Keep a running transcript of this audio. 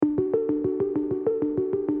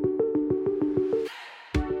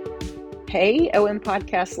Hey, OM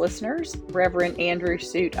Podcast listeners, Reverend Andrew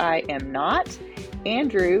Suit I am not.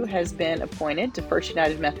 Andrew has been appointed to First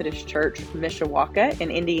United Methodist Church, Mishawaka in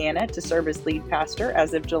Indiana to serve as lead pastor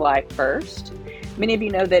as of July 1st. Many of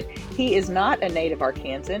you know that he is not a native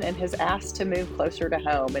Arkansan and has asked to move closer to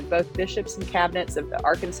home, and both bishops and cabinets of the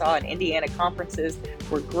Arkansas and Indiana conferences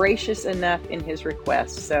were gracious enough in his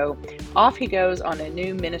request. So off he goes on a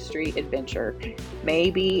new ministry adventure.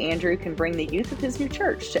 Maybe Andrew can bring the youth of his new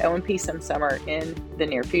church to OMP some summer in the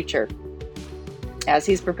near future. As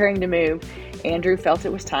he's preparing to move, Andrew felt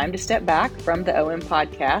it was time to step back from the OM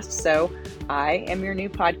podcast, so I am your new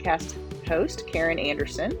podcast host, Karen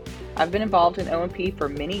Anderson. I've been involved in OMP for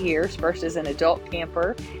many years, first as an adult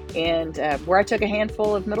camper, and where I took a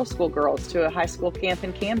handful of middle school girls to a high school camp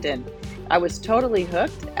in Camden. I was totally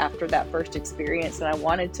hooked after that first experience, and I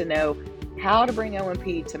wanted to know how to bring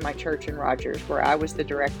OMP to my church in Rogers, where I was the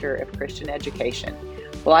director of Christian education.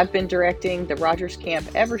 Well, I've been directing the Rogers camp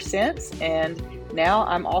ever since, and now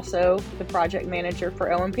I'm also the project manager for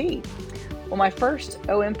OMP. Well, my first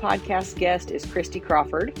OM podcast guest is Christy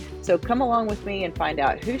Crawford, so come along with me and find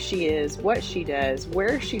out who she is, what she does,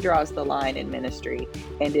 where she draws the line in ministry,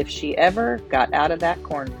 and if she ever got out of that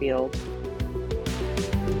cornfield.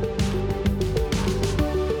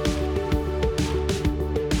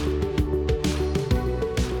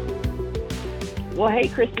 Well, hey,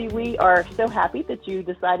 Christy, we are so happy that you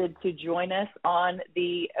decided to join us on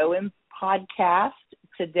the OM podcast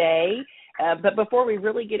today. But before we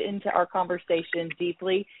really get into our conversation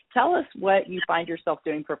deeply, tell us what you find yourself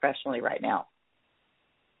doing professionally right now.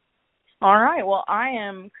 All right. Well, I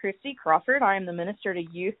am Christy Crawford. I am the Minister to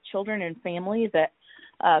Youth, Children, and Families at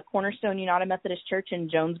Cornerstone United Methodist Church in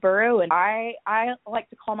Jonesboro. And I like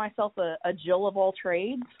to call myself a Jill of all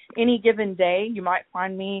trades. Any given day, you might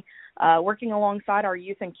find me working alongside our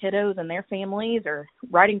youth and kiddos and their families, or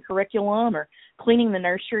writing curriculum, or cleaning the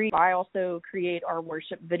nursery. I also create our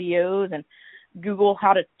worship videos and Google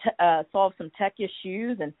how to solve some tech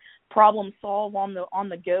issues and problem solve on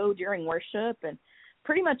the go during worship, and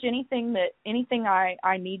pretty much anything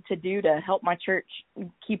I need to do to help my church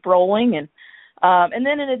keep rolling. And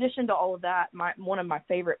then in addition to all of that, one of my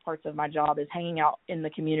favorite parts of my job is hanging out in the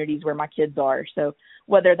communities where my kids are. So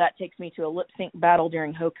whether that takes me to a lip sync battle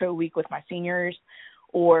during HOCO week with my seniors,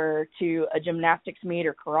 or to a gymnastics meet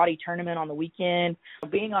or karate tournament on the weekend.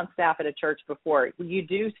 Being on staff at a church before, you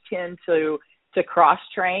do tend to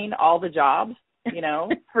cross-train all the jobs, you know.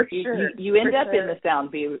 For sure. You end up in the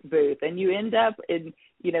sound booth, and you end up in,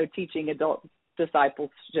 teaching adult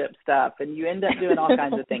discipleship stuff, and you end up doing all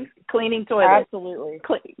kinds of things. Cleaning toilets. Absolutely.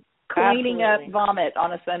 Cleaning up vomit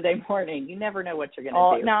on a Sunday morning. You never know what you're going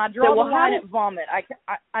to do. No, I draw the line at vomit.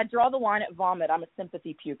 I draw the line at vomit. I'm a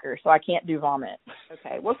sympathy puker, so I can't do vomit.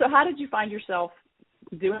 Okay. Well, so how did you find yourself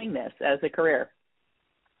doing this as a career?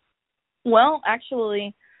 Well,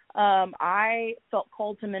 actually, I felt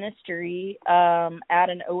called to ministry at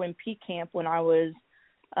an OMP camp when I was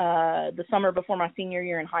the summer before my senior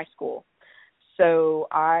year in high school. So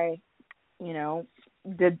I,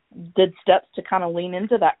 did steps to kind of lean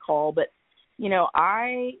into that call. But,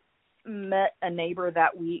 I met a neighbor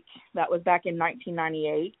that week. That was back in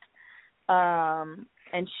 1998.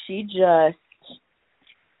 And she just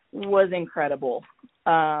was incredible.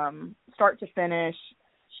 Start to finish,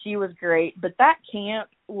 she was great. But that camp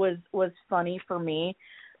was funny for me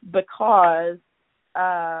because,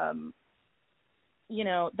 that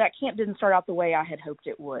camp didn't start out the way I had hoped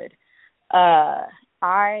it would. How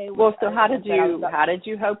did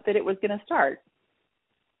you hope that it was going to start?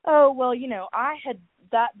 Oh, well, I had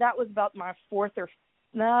that was about my fourth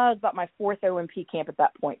OMP camp at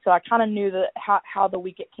that point. So I kind of knew how the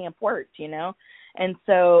week at camp worked, and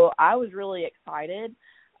so I was really excited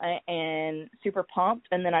and super pumped.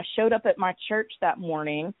 And then I showed up at my church that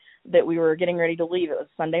morning that we were getting ready to leave. It was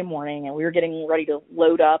Sunday morning, and we were getting ready to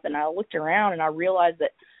load up, and I looked around and I realized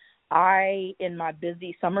that I, in my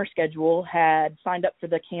busy summer schedule, had signed up for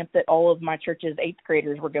the camp that all of my church's 8th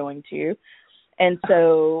graders were going to. And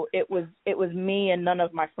so it was me and none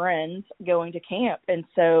of my friends going to camp. And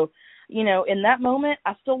so, in that moment,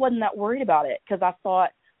 I still wasn't that worried about it, because I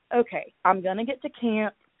thought, okay, I'm going to get to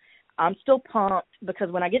camp. I'm still pumped, because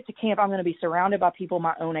when I get to camp, I'm going to be surrounded by people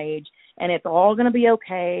my own age, and it's all going to be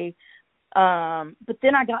okay. But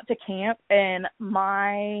then I got to camp, and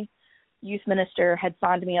my youth minister had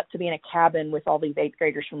signed me up to be in a cabin with all these 8th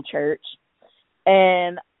graders from church.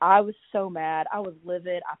 And I was so mad. I was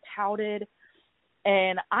livid. I pouted.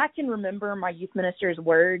 And I can remember my youth minister's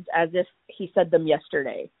words as if he said them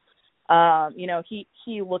yesterday.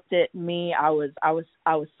 He looked at me. I was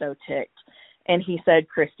so ticked. And he said,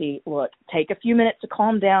 Christy, look, take a few minutes to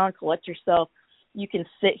calm down, collect yourself. You can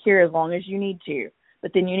sit here as long as you need to,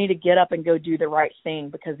 but then you need to get up and go do the right thing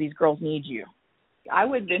because these girls need you. I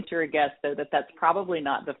would venture a guess, though, that that's probably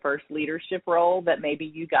not the first leadership role that maybe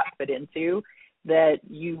you got put into that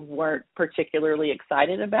you weren't particularly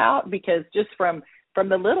excited about, because just from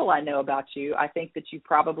the little I know about you, I think that you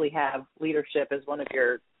probably have leadership as one of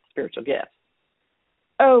your spiritual gifts.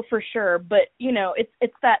 Oh, for sure. But,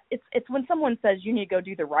 it's when someone says you need to go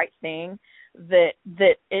do the right thing that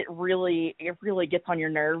it really gets on your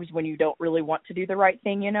nerves when you don't really want to do the right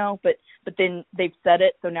thing, but then they've said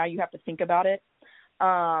it. So now you have to think about it.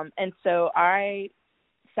 And so I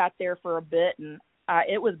sat there for a bit, and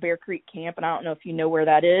it was Bear Creek Camp. And I don't know if you know where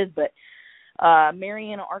that is, but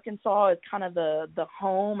Marianna, Arkansas is kind of the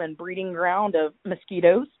home and breeding ground of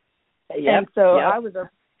mosquitoes. Yep, and so yep. I was a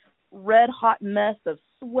red hot mess of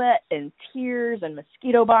sweat and tears and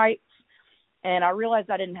mosquito bites. And I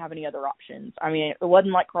realized I didn't have any other options. I mean, it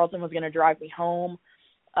wasn't like Carlton was going to drive me home.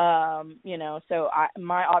 So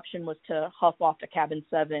my option was to huff off to Cabin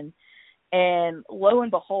 7. And lo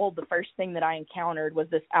and behold, the first thing that I encountered was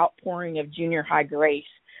this outpouring of junior high grace.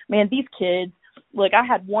 Man, these kids, look, I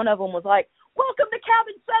had one of them was like, welcome to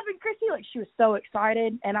Cabin 7, Christy. Like, she was so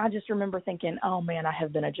excited. And I just remember thinking, oh, man, I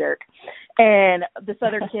have been a jerk. And this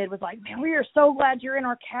other kid was like, man, we are so glad you're in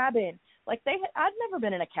our cabin. Like, I'd never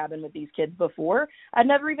been in a cabin with these kids before. I'd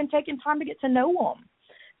never even taken time to get to know them.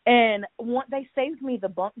 And they saved me the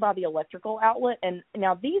bunk by the electrical outlet. And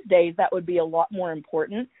now these days that would be a lot more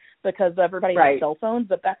important because everybody has cell phones.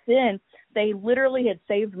 But back then they literally had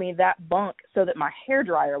saved me that bunk so that my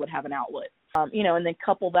hairdryer would have an outlet. And then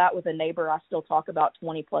couple that with a neighbor I still talk about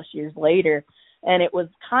 20 plus years later. And it was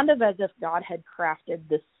kind of as if God had crafted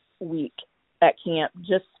this week at camp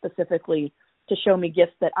just specifically to show me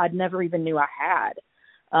gifts that I'd never even knew I had.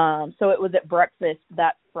 So it was at breakfast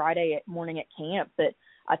that Friday morning at camp that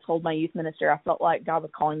I told my youth minister I felt like God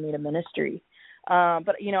was calling me to ministry.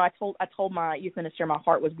 But I told my youth minister my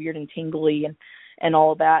heart was weird and tingly and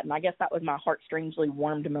all of that. And I guess that was my heart strangely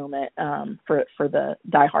warmed moment for the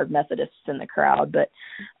diehard Methodists in the crowd. But,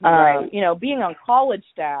 being on college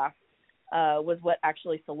staff was what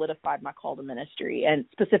actually solidified my call to ministry and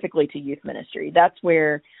specifically to youth ministry. That's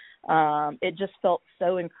where it just felt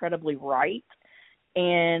so incredibly right.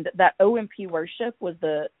 And that OMP worship was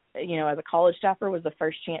as a college staffer, was the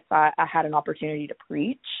first chance I had an opportunity to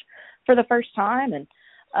preach for the first time. And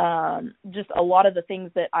just a lot of the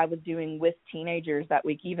things that I was doing with teenagers that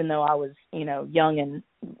week, even though I was, young and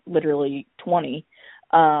literally 20,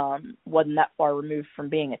 wasn't that far removed from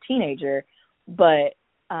being a teenager. But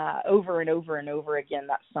over and over and over again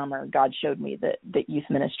that summer, God showed me that youth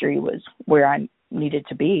ministry was where I needed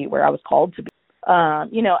to be, where I was called to be.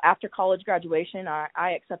 After college graduation,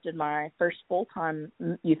 I accepted my first full-time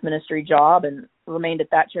youth ministry job and remained at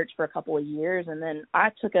that church for a couple of years. And then I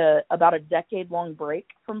took about a decade-long break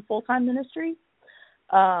from full-time ministry.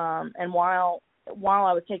 And while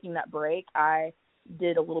I was taking that break, I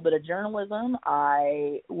did a little bit of journalism.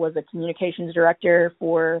 I was a communications director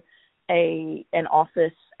for an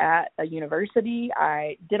office at a university.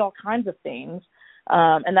 I did all kinds of things.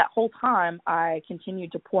 And that whole time, I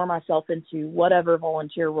continued to pour myself into whatever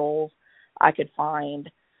volunteer roles I could find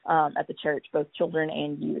at the church, both children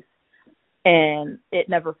and youth. And it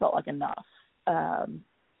never felt like enough. I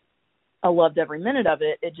loved every minute of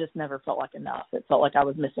it. It just never felt like enough. It felt like I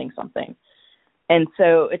was missing something. And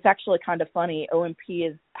so it's actually kind of funny. OMP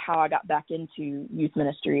is how I got back into youth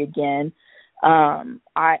ministry again.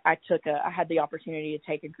 I had the opportunity to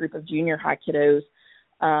take a group of junior high kiddos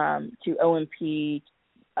to OMP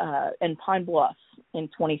in Pine Bluff in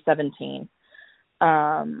 2017.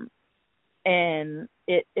 And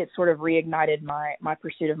it sort of reignited my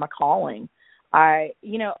pursuit of my calling. I've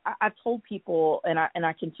told people, and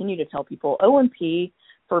I continue to tell people, OMP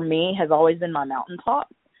for me has always been my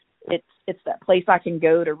mountaintop. It's that place I can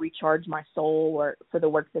go to recharge my soul or for the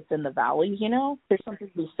work that's in the valleys, There's something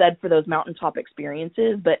to be said for those mountaintop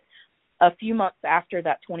experiences, but a few months after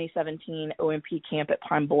that 2017 OMP camp at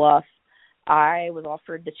Pine Bluff, I was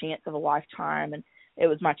offered the chance of a lifetime, and it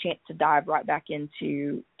was my chance to dive right back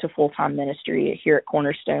into full-time ministry here at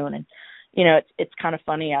Cornerstone. And, it's kind of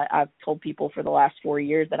funny. I've told people for the last 4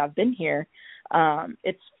 years that I've been here.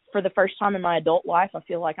 It's for the first time in my adult life, I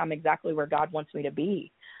feel like I'm exactly where God wants me to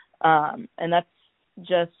be. And that's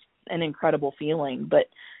just an incredible feeling. But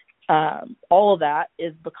all of that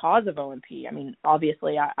is because of OMP. I mean,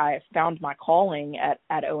 obviously, I found my calling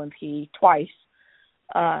at OMP twice,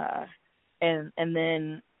 and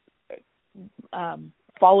then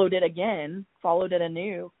followed it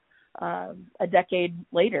anew a decade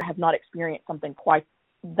later, have not experienced something quite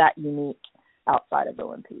that unique outside of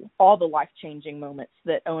OMP. All the life-changing moments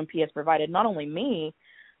that OMP has provided, not only me,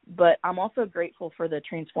 but I'm also grateful for the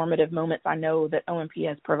transformative moments I know that OMP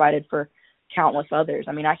has provided for countless others.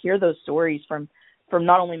 I mean, I hear those stories from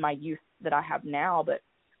not only my youth that I have now, but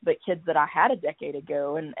kids that I had a decade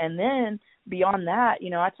ago. And then beyond that,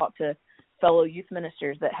 I talk to fellow youth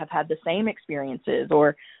ministers that have had the same experiences,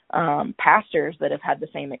 or pastors that have had the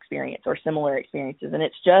same experience or similar experiences. And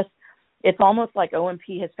it's almost like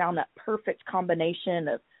OMP has found that perfect combination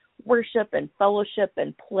of worship and fellowship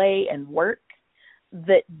and play and work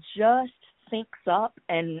that just syncs up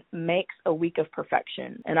and makes a week of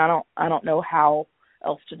perfection. And I don't know how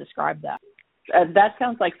else to describe that. That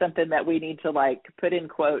sounds like something that we need to put in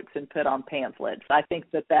quotes and put on pamphlets. I think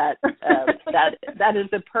that that is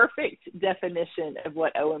the perfect definition of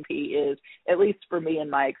what OMP is, at least for me and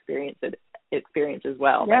my experience as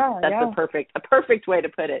well. Yeah, that's a perfect way to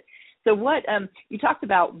put it. So what you talked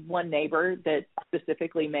about one neighbor that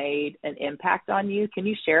specifically made an impact on you. Can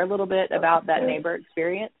you share a little bit about that neighbor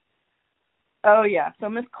experience? Oh yeah. So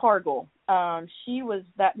Miss Cargill, she was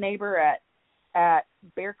that neighbor at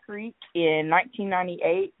Bear Creek in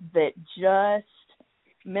 1998 that just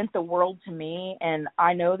meant the world to me, and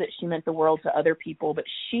I know that she meant the world to other people, but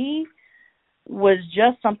she was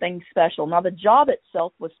just something special. Now the job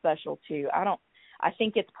itself was special too. I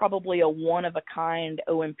think it's probably a one-of-a-kind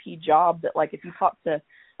OMP job that, if you talk to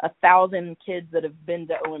 1,000 kids that have been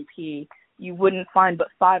to OMP, you wouldn't find but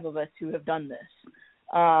 5 of us who have done this.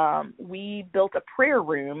 We built a prayer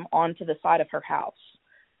room onto the side of her house.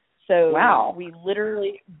 So wow. We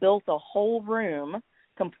literally built a whole room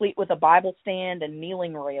complete with a Bible stand and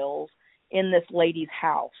kneeling rails in this lady's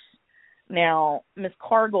house. Now, Miss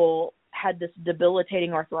Cargill had this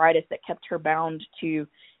debilitating arthritis that kept her bound to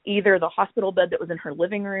either the hospital bed that was in her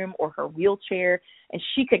living room or her wheelchair, and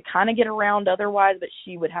she could kind of get around otherwise, but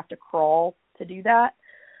she would have to crawl to do that.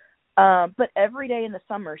 But every day in the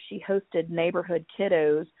summer, she hosted neighborhood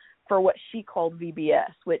kiddos for what she called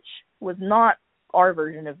VBS, which was not our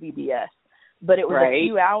version of VBS, but it was right. A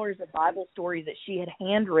few hours of Bible stories that she had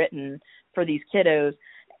handwritten for these kiddos,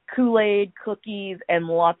 Kool-Aid, cookies, and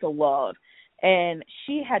lots of love. And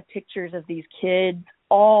she had pictures of these kids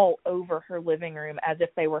all over her living room as if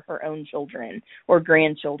they were her own children or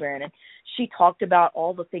grandchildren. And she talked about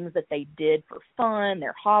all the things that they did for fun,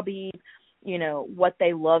 their hobbies, what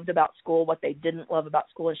they loved about school, what they didn't love about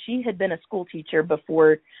school. And she had been a school teacher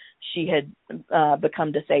before she had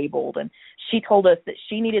become disabled. And she told us that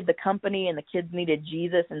she needed the company and the kids needed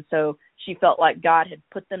Jesus. And so she felt like God had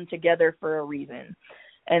put them together for a reason.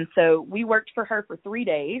 And so we worked for her for 3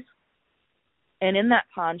 days. And in that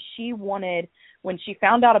time, she wanted, when she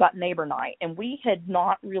found out about Neighbor Night, and we had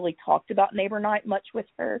not really talked about Neighbor Night much with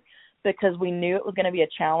her because we knew it was going to be a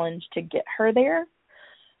challenge to get her there.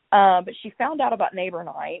 But she found out about Neighbor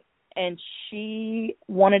Night, and she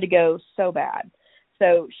wanted to go so bad.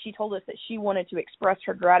 So she told us that she wanted to express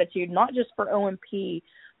her gratitude, not just for OMP,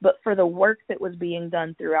 but for the work that was being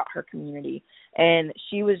done throughout her community. And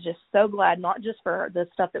she was just so glad, not just for the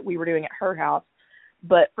stuff that we were doing at her house,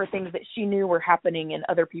 but for things that she knew were happening in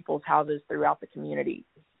other people's houses throughout the community.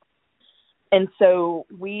 And so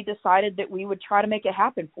we decided that we would try to make it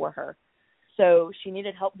happen for her. So she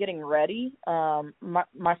needed help getting ready.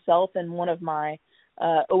 Myself and one of my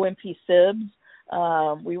OMP sibs,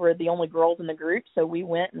 we were the only girls in the group, so we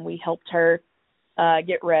went and we helped her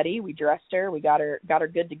get ready. We dressed her. We got her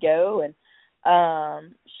good to go, and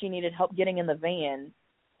she needed help getting in the van.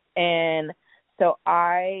 And so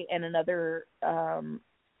I and another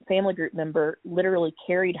family group member literally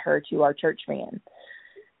carried her to our church van.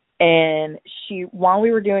 And while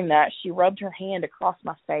we were doing that, she rubbed her hand across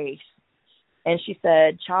my face. And she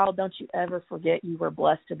said, "Child, don't you ever forget you were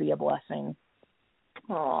blessed to be a blessing."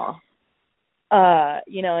 Aw.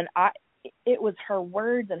 And it was her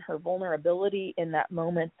words and her vulnerability in that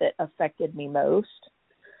moment that affected me most.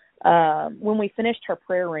 When we finished her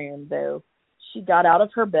prayer room, though, she got out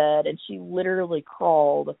of her bed and she literally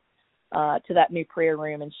crawled to that new prayer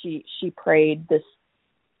room, and she prayed this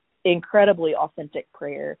incredibly authentic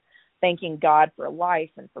prayer, thanking God for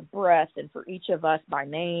life and for breath and for each of us by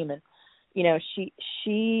name. And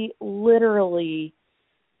she literally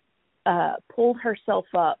pulled herself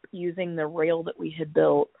up using the rail that we had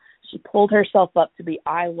built. She pulled herself up to be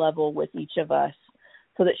eye level with each of us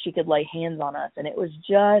so that she could lay hands on us. And it was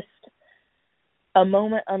just a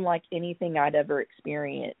moment unlike anything I'd ever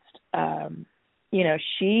experienced.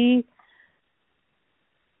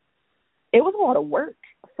 It was a lot of work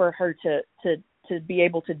for her to be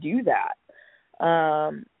able to do that.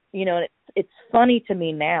 And it's funny to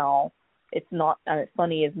me now. It's not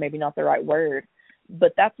funny is maybe not the right word,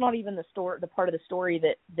 but that's not even the part of the story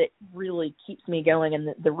that really keeps me going.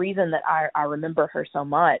 And the reason that I remember her so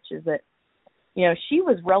much is that, you know, she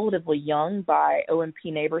was relatively young by OMP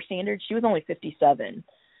neighbor standards. She was only 57.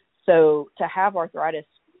 So to have arthritis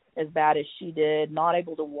as bad as she did, not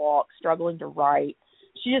able to walk, struggling to write,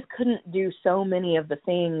 she just couldn't do so many of the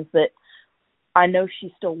things that I know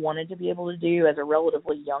she still wanted to be able to do as a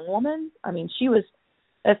relatively young woman. I mean, she was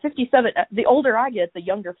at 57. The older I get, the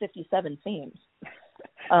younger 57 seems.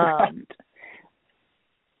 Right.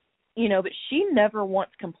 You know, but she never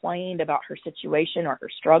once complained about her situation or her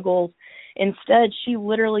struggles. Instead, she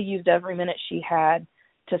literally used every minute she had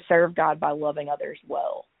to serve God by loving others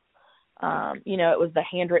well. You know, it was the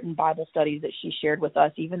handwritten Bible studies that she shared with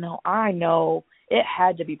us, even though I know it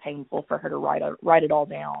had to be painful for her to write it all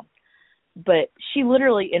down. But she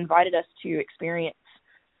literally invited us to experience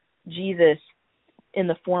Jesus in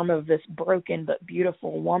the form of this broken but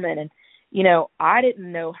beautiful woman. And, you know, I didn't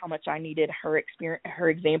know how much I needed her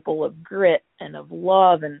example of grit and of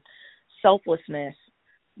love and selflessness.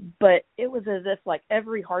 But it was as if like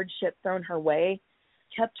every hardship thrown her way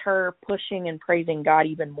kept her pushing and praising God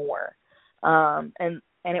even more. And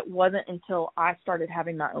it wasn't until I started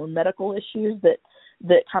having my own medical issues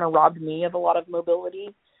that kind of robbed me of a lot of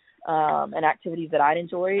mobility and activities that I'd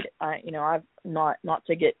enjoyed. You know, I've not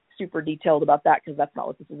to get super detailed about that because that's not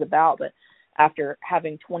what this is about, but after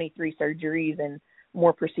having 23 surgeries and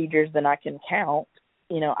more procedures than I can count,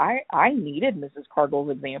 you know, I needed Mrs.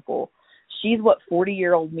 Cargill's example. She's what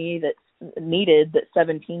 40-year-old me that's needed that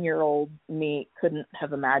 17-year-old me couldn't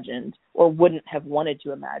have imagined or wouldn't have wanted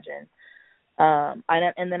to imagine.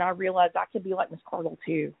 And then I realized I could be like Miss Cargill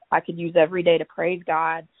too. I could use every day to praise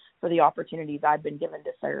God for the opportunities I'd been given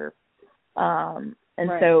to serve.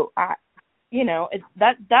 Right. So you know,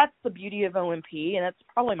 that's the beauty of OMP, and that's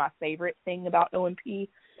probably my favorite thing about OMP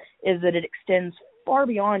is that it extends far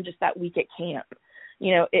beyond just that week at camp.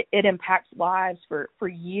 You know, it impacts lives for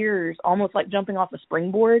years, almost like jumping off a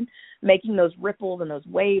springboard, making those ripples and those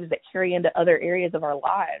waves that carry into other areas of our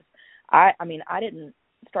lives. I mean, I didn't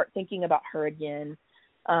start thinking about her again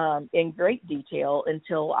in great detail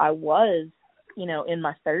until I was, you know, in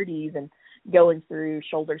my 30s and going through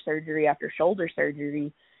shoulder surgery after shoulder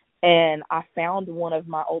surgery. And I found one of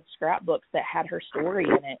my old scrapbooks that had her story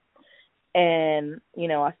in it. And, you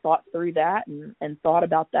know, I thought through that and thought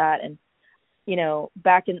about that. And, you know,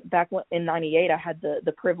 back in 98, I had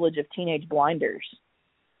the privilege of teenage blinders.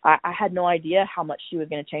 I had no idea how much she was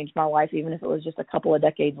going to change my life, even if it was just a couple of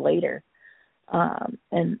decades later.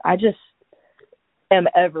 And I just am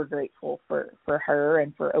ever grateful for her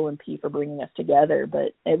and for OMP for bringing us together.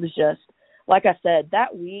 But it was just, like I said,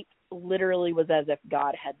 that week literally was as if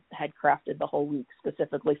God had crafted the whole week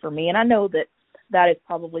specifically for me. And I know that is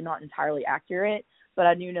probably not entirely accurate, but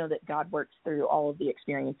I do know that God works through all of the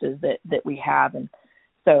experiences that we have. And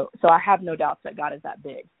so I have no doubts that God is that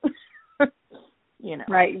big. You know.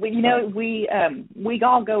 Right. Well, you know, we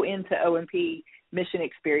all go into OMP mission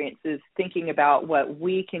experiences thinking about what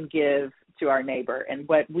we can give to our neighbor and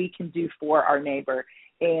what we can do for our neighbor.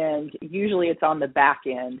 And usually it's on the back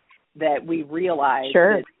end that we realize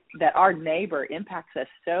Sure. that our neighbor impacts us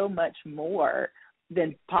so much more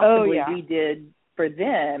than possibly we did for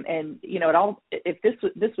them. And, you know, if this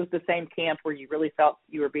was the same camp where you really felt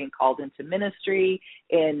you were being called into ministry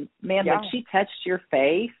and, man, like she touched your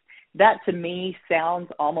faith, that to me sounds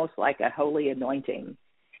almost like a holy anointing.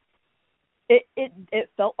 It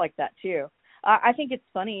felt like that too. I think it's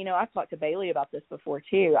funny, you know, I've talked to Bailey about this before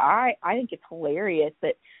too. I think it's hilarious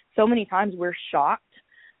that so many times we're shocked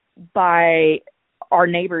by our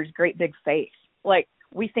neighbor's great big faith. Like,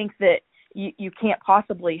 we think that you can't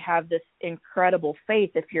possibly have this incredible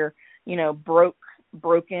faith if you're, you know,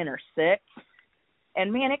 broken or sick.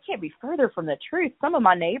 And man, it can't be further from the truth. Some of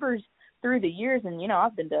my neighbors through the years, and you know,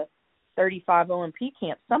 I've been to 35 OMP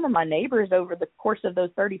camps. Some of my neighbors over the course of those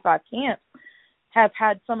 35 camps have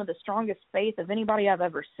had some of the strongest faith of anybody I've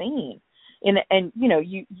ever seen. And you know,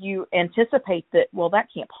 you anticipate that, well, that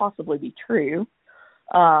can't possibly be true.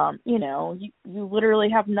 You know, you literally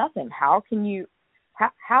have nothing. How can you,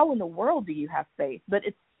 how in the world do you have faith? But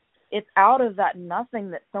it's out of that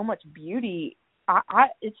nothing that so much beauty,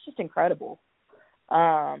 it's just incredible.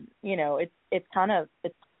 You know, it's kind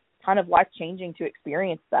of life-changing to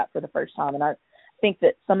experience that for the first time. And I think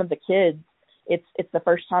that some of the kids, it's the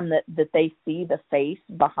first time that they see the face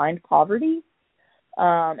behind poverty.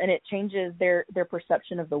 And it changes their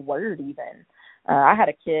perception of the word even. I had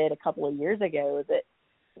a kid a couple of years ago that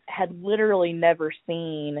had literally never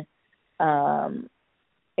seen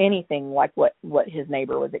anything like what his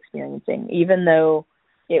neighbor was experiencing, even though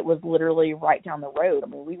it was literally right down the road. I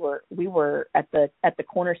mean, we were at the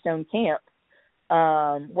Cornerstone camp,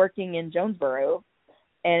 working in Jonesboro,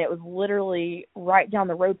 and it was literally right down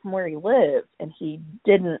the road from where he lived, and he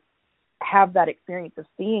didn't have that experience of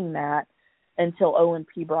seeing that until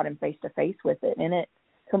O&P brought him face to face with it, and it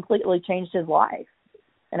completely changed his life.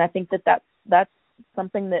 And I think that's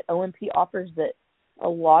something that O&P offers that a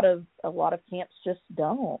lot of camps just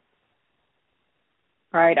don't.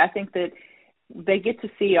 Right. I think that they get to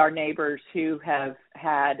see our neighbors who have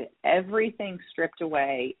had everything stripped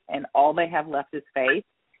away and all they have left is faith.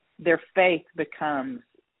 Their faith becomes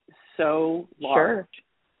so large. Sure.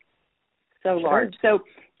 So large. So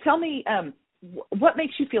tell me, what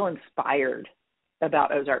makes you feel inspired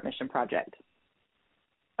about Ozark Mission Project?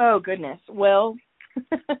 Oh, goodness. Well,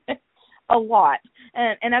 a lot.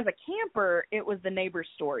 And as a camper, it was the neighbor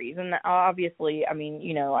stories. And obviously, I mean,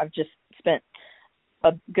 you know, I've just spent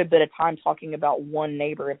a good bit of time talking about one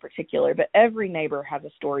neighbor in particular, but every neighbor has a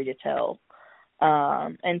story to tell.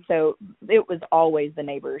 And so it was always the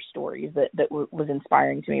neighbor stories that was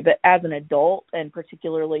inspiring to me. But as an adult, and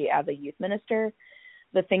particularly as a youth minister,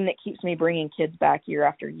 the thing that keeps me bringing kids back year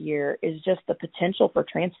after year is just the potential for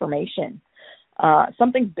transformation.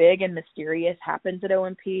 Something big and mysterious happens at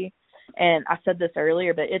O&P. And I said this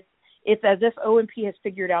earlier, but it's as if O&P has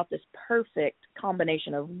figured out this perfect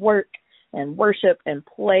combination of work and worship and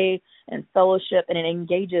play and fellowship, and it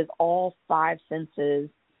engages all five senses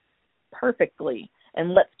perfectly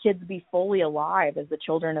and lets kids be fully alive as the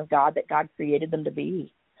children of God that God created them to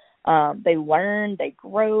be. They learn, they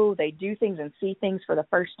grow, they do things and see things for the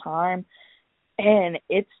first time, and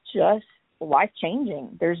it's just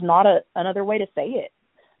life-changing. There's not another way to say it.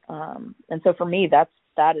 And so for me, that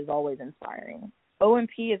is always inspiring.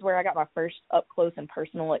 O&P is where I got my first up-close and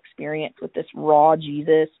personal experience with this raw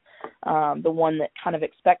Jesus, the one that kind of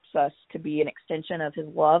expects us to be an extension of his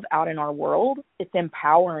love out in our world. It's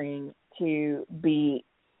empowering to be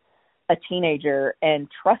a teenager and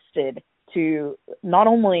trusted to not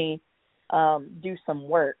only do some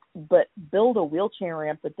work, but build a wheelchair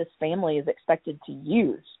ramp that this family is expected to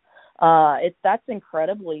use. That's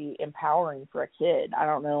incredibly empowering for a kid. I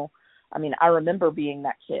don't know. I mean, I remember being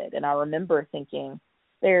that kid, and I remember thinking,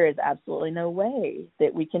 there is absolutely no way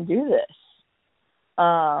that we can do this.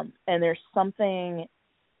 And there's something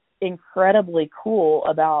incredibly cool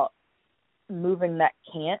about moving that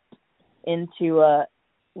can't into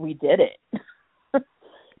we did it.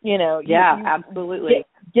 You know, yeah, absolutely.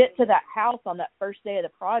 Get to that house on that first day of the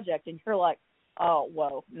project, and you're like, oh,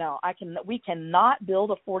 whoa, no, we cannot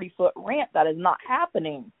build a 40-foot ramp. That is not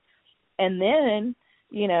happening. And then,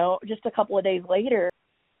 you know, just a couple of days later,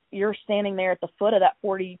 you're standing there at the foot of that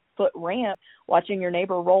 40-foot ramp, watching your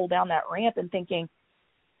neighbor roll down that ramp and thinking,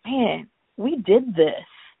 man, we did this.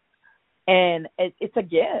 And it's a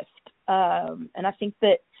gift. And I think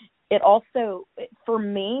that it also, for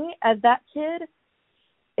me as that kid,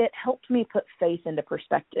 it helped me put faith into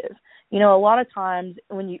perspective. You know, a lot of times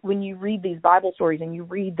when you read these Bible stories and you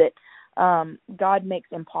read that God makes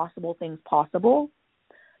impossible things possible,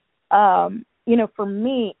 you know, for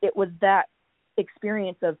me, it was that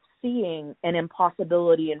experience of seeing an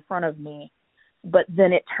impossibility in front of me, but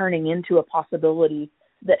then it turning into a possibility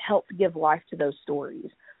that helped give life to those stories,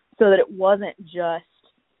 so that it wasn't just,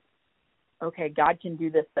 okay, God can do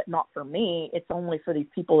this, but not for me. It's only for these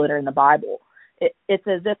people that are in the Bible. It's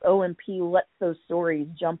as if O&P lets those stories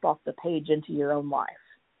jump off the page into your own life.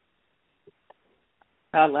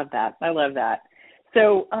 I love that.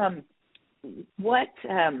 So, what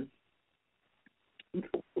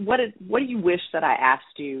do you wish that I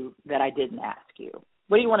asked you that I didn't ask you?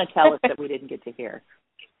 What do you want to tell us that we didn't get to hear?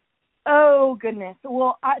 Oh, goodness.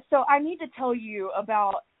 Well, I need to tell you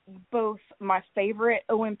about both my favorite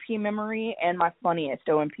O&P memory and my funniest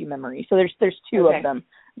O&P memory. So there's two of them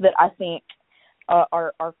that I think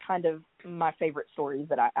are kind of my favorite stories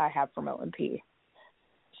that I have from O&P.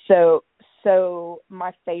 So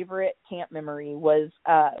my favorite camp memory was,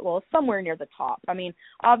 somewhere near the top. I mean,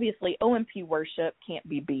 obviously O&P worship can't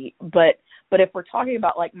be beat, but if we're talking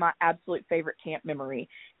about like my absolute favorite camp memory,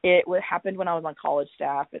 it happened when I was on college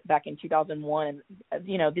staff back in 2001. And,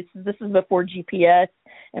 you know, this is before GPS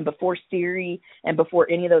and before Siri and before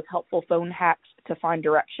any of those helpful phone hacks to find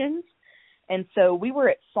directions. And so we were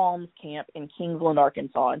at Psalms Camp in Kingsland,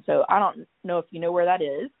 Arkansas. And so I don't know if you know where that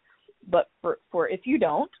is, but for if you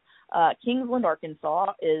don't, Kingsland, Arkansas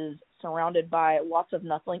is surrounded by lots of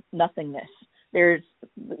nothingness.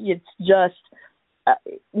 It's just,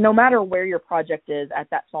 no matter where your project is at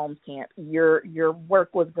that Psalms Camp, your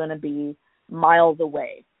work was going to be miles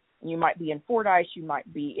away. You might be in Fordyce, you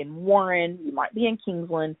might be in Warren, you might be in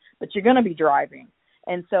Kingsland, but you're going to be driving.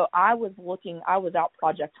 And so I was out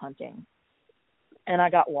project hunting, and I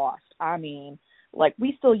got lost. I mean, like,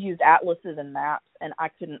 we still used atlases and maps, and I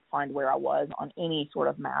couldn't find where I was on any sort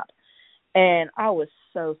of map. And I was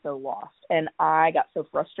so lost. And I got so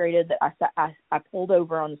frustrated that I pulled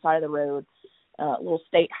over on the side of the road, little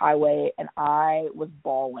state highway, and I was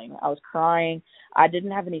bawling. I was crying. I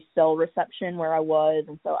didn't have any cell reception where I was,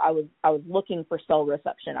 and so I was looking for cell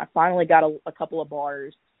reception. I finally got a couple of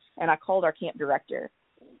bars, and I called our camp director.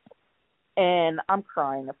 And I'm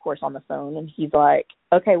crying, of course, on the phone, and he's like,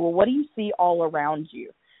 okay, well, what do you see all around you?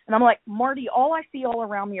 And I'm like, Marty, all I see all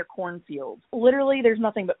around me are cornfields. Literally, there's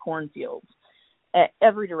nothing but cornfields at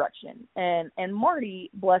every direction. And Marty,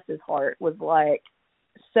 bless his heart, was like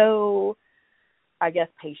so, I guess,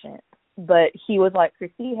 patient. But he was like,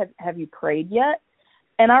 Christy, have you prayed yet?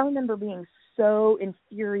 And I remember being so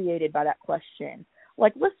infuriated by that question.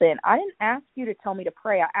 Like, listen, I didn't ask you to tell me to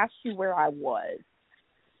pray. I asked you where I was.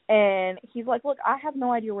 And he's like, look, I have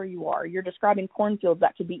no idea where you are. You're describing cornfields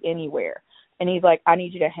that could be anywhere. And he's like, I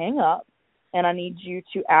need you to hang up, and I need you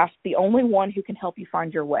to ask the only one who can help you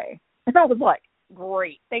find your way. And I was like,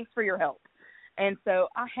 great, thanks for your help. And so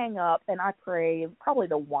I hang up, and I pray probably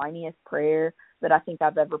the whiniest prayer that I think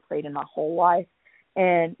I've ever prayed in my whole life.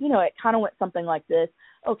 And, you know, it kind of went something like this.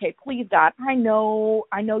 Okay, please, God, I know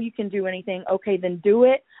you can do anything. Okay, then do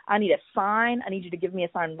it. I need a sign. I need you to give me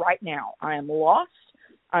a sign right now. I am lost.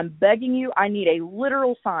 I'm begging you. I need a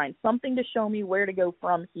literal sign, something to show me where to go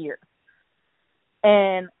from here.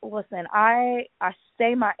 And listen, I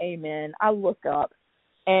say my amen. I look up,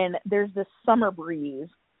 and there's this summer breeze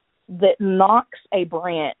that knocks a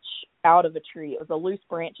branch out of a tree. It was a loose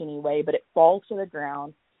branch anyway, but it falls to the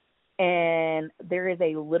ground, and there is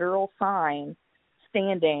a literal sign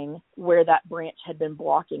standing where that branch had been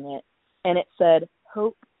blocking it, and it said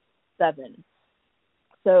Hope 7.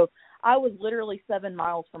 So I was literally 7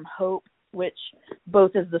 miles from Hope, which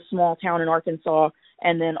both is the small town in Arkansas,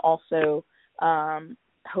 and then also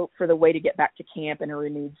hope for the way to get back to camp in a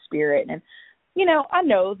renewed spirit. And, you know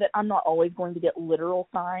that I'm not always going to get literal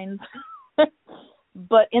signs,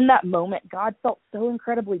 but in that moment, God felt so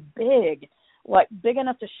incredibly big, like big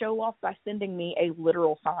enough to show off by sending me a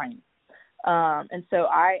literal sign. And so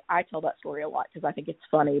I tell that story a lot because I think it's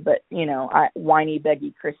funny, but, whiny,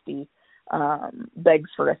 beggy Christy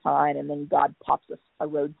begs for a sign, and then God pops a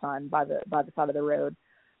road sign by the side of the road.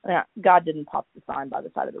 God didn't pop the sign by the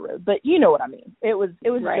side of the road, but you know what I mean. It was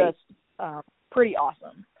right. Just pretty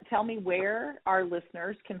awesome. Tell me where our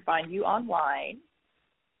listeners can find you online.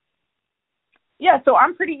 Yeah, so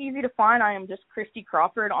I'm pretty easy to find. I am just Christy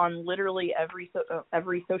Crawford on literally every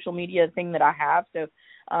social media thing that I have. So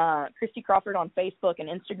Christy Crawford on Facebook and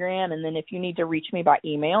Instagram. And then if you need to reach me by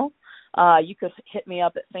email, you could hit me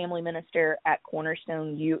up at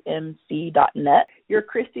familyminister@cornerstoneumc.net. You're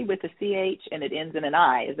Christy with a CH and it ends in an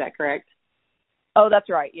I. Is that correct? Oh, that's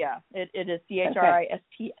right. Yeah, it is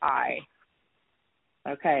CHRISTI.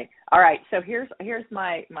 Okay. All right. So here's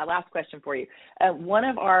my last question for you. One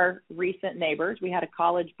of our recent neighbors, we had a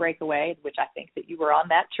college breakaway, which I think that you were on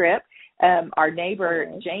that trip. Our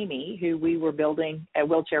neighbor, Jamie, who we were building a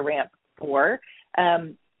wheelchair ramp for,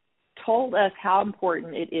 told us how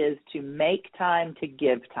important it is to make time to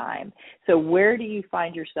give time. So where do you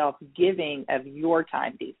find yourself giving of your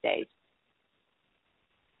time these days?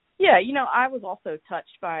 Yeah, I was also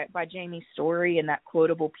touched by Jamie's story and that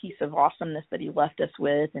quotable piece of awesomeness that he left us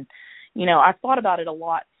with. And, I've thought about it a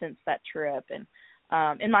lot since that trip. And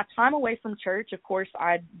in my time away from church, of course,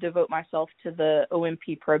 I devote myself to the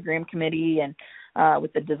OMP program committee and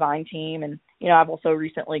with the design team. And, I've also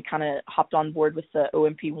recently kind of hopped on board with the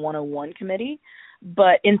OMP 101 committee.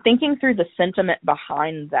 But in thinking through the sentiment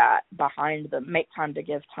behind the make time to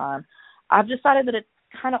give time, I've decided that it's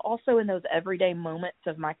kind of also in those everyday moments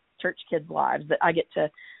of my church kids' lives that I get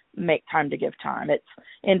to make time to give time. It's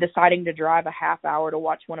in deciding to drive a half hour to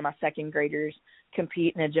watch one of my second graders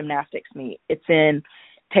compete in a gymnastics meet. It's in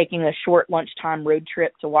taking a short lunchtime road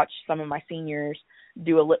trip to watch some of my seniors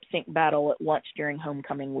do a lip sync battle at lunch during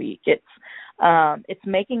homecoming week. It's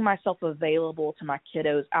making myself available to my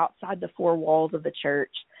kiddos outside the four walls of the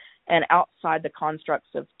church and outside the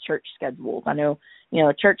constructs of church schedules. I know,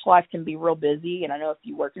 church life can be real busy, and I know if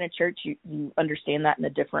you work in a church, you understand that in a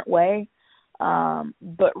different way.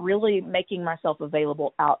 But really making myself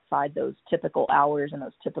available outside those typical hours and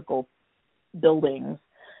those typical buildings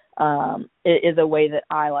is a way that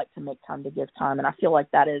I like to make time to give time. And I feel like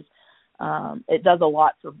that is it does a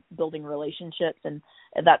lot for building relationships, and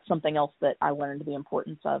that's something else that I learned the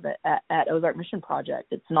importance of at Ozark Mission Project.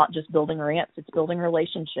 It's not just building ramps, it's building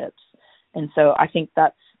relationships. And so I think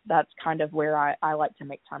that's kind of where I like to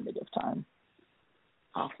make time to give time.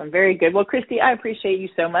 Awesome. Very good. Well, Christy, I appreciate you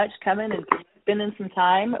so much coming and spending some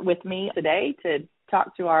time with me today to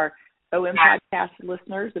talk to our OM podcast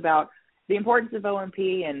listeners about the importance of OMP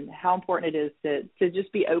and how important it is to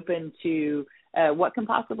just be open to what can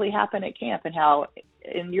possibly happen at camp, and how,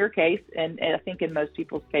 in your case, and I think in most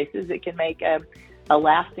people's cases, it can make a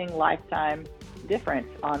lasting lifetime difference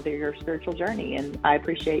on your spiritual journey. And I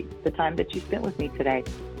appreciate the time that you spent with me today.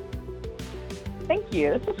 Thank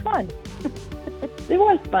you. This was fun. It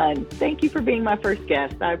was fun. Thank you for being my first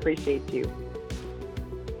guest. I appreciate you.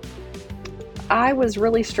 I was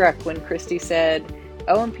really struck when Christy said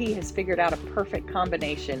OMP has figured out a perfect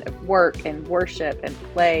combination of work and worship and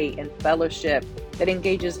play and fellowship that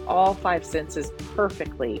engages all five senses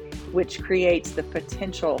perfectly, which creates the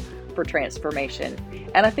potential for transformation.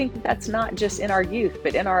 And I think that's not just in our youth,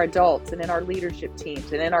 but in our adults and in our leadership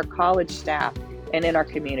teams and in our college staff and in our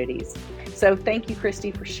communities. So thank you,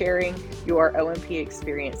 Christy, for sharing your OMP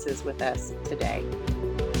experiences with us today.